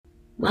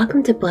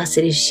Welcome to Blessed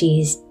is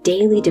She's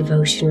daily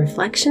devotion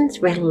reflections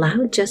read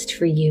aloud just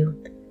for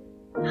you.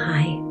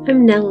 Hi,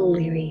 I'm Nella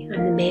O'Leary.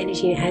 I'm the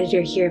managing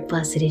editor here at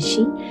Blessed is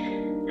She.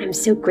 I'm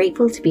so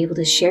grateful to be able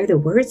to share the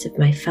words of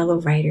my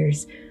fellow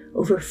writers,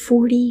 over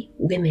 40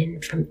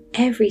 women from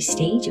every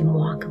stage and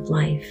walk of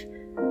life.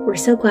 We're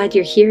so glad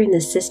you're here in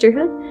this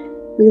sisterhood.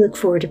 We look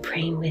forward to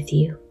praying with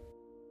you.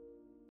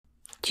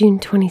 June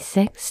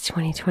 26,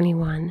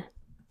 2021.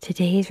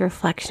 Today's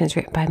reflection is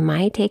written by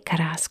Maite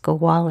Carrasco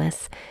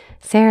Wallace.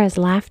 Sarah's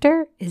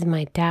laughter is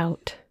my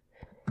doubt.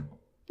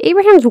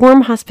 Abraham's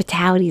warm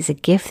hospitality is a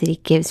gift that he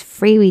gives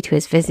freely to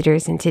his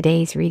visitors in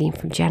today's reading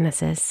from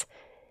Genesis.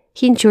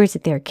 He ensures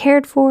that they are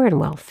cared for and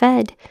well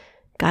fed.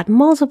 God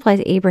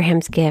multiplies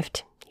Abraham's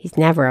gift. He's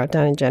never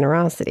outdone in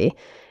generosity,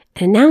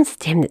 and announces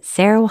to him that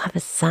Sarah will have a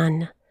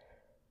son.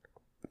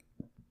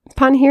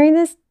 Upon hearing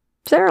this,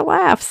 Sarah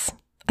laughs.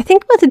 I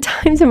think about the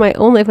times in my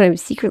own life when I've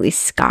secretly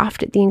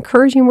scoffed at the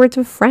encouraging words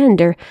of a friend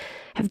or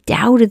have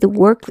doubted the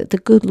work that the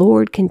good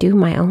Lord can do in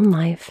my own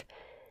life.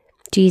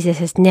 Jesus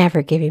has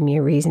never given me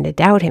a reason to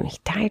doubt him. He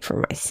died for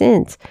my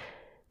sins.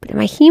 But in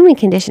my human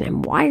condition,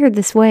 I'm wired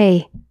this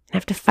way and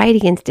have to fight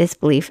against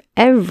disbelief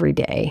every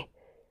day.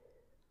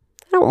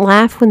 I don't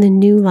laugh when the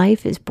new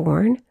life is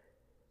born.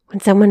 When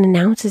someone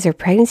announces their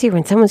pregnancy or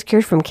when someone's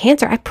cured from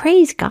cancer, I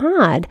praise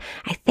God.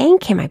 I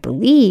thank him. I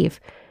believe.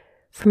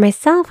 For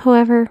myself,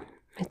 however,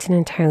 it's an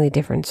entirely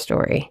different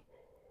story.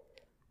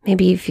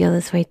 Maybe you feel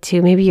this way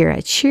too. Maybe you're a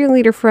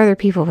cheerleader for other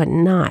people, but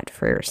not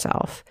for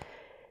yourself.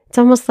 It's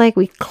almost like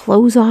we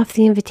close off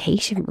the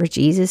invitation for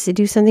Jesus to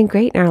do something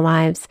great in our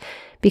lives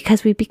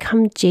because we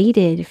become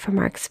jaded from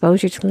our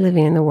exposure to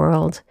living in the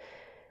world.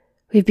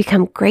 We've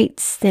become great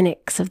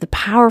cynics of the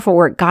powerful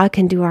work God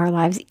can do in our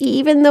lives,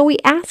 even though we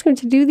ask him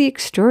to do the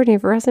extraordinary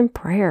for us in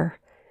prayer.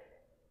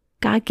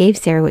 God gave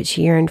Sarah what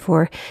she yearned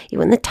for, yet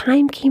when the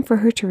time came for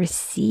her to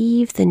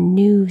receive the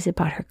news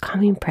about her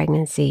coming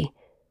pregnancy,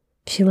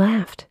 she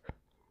laughed.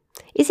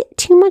 Is it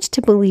too much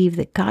to believe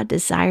that God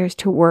desires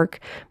to work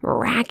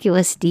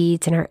miraculous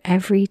deeds in our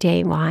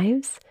everyday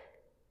lives?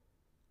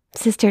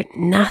 Sister,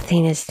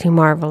 nothing is too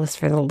marvelous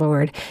for the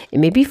Lord. It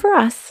may be for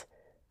us,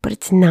 but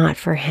it's not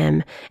for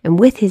him. And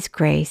with his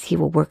grace, he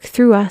will work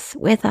through us,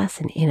 with us,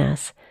 and in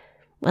us.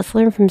 Let's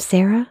learn from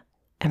Sarah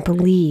and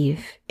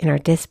believe in our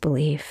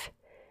disbelief.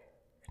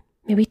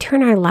 May we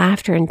turn our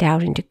laughter and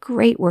doubt into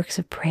great works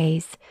of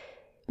praise.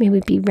 May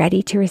we be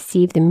ready to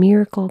receive the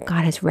miracle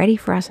God has ready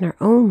for us in our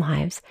own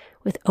lives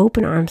with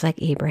open arms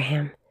like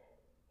Abraham.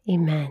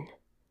 Amen.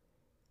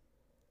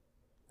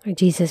 Lord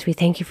Jesus, we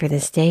thank you for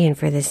this day and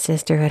for this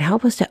sisterhood.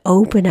 Help us to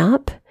open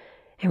up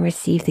and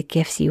receive the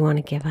gifts you want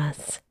to give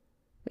us.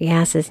 We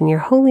ask this in your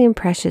holy and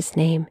precious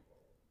name.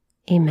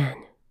 Amen.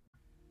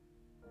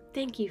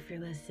 Thank you for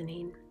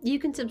listening. You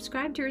can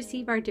subscribe to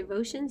receive our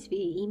devotions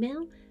via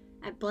email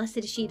at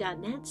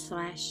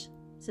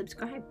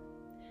blessedshe.net/subscribe.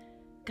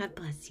 God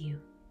bless you.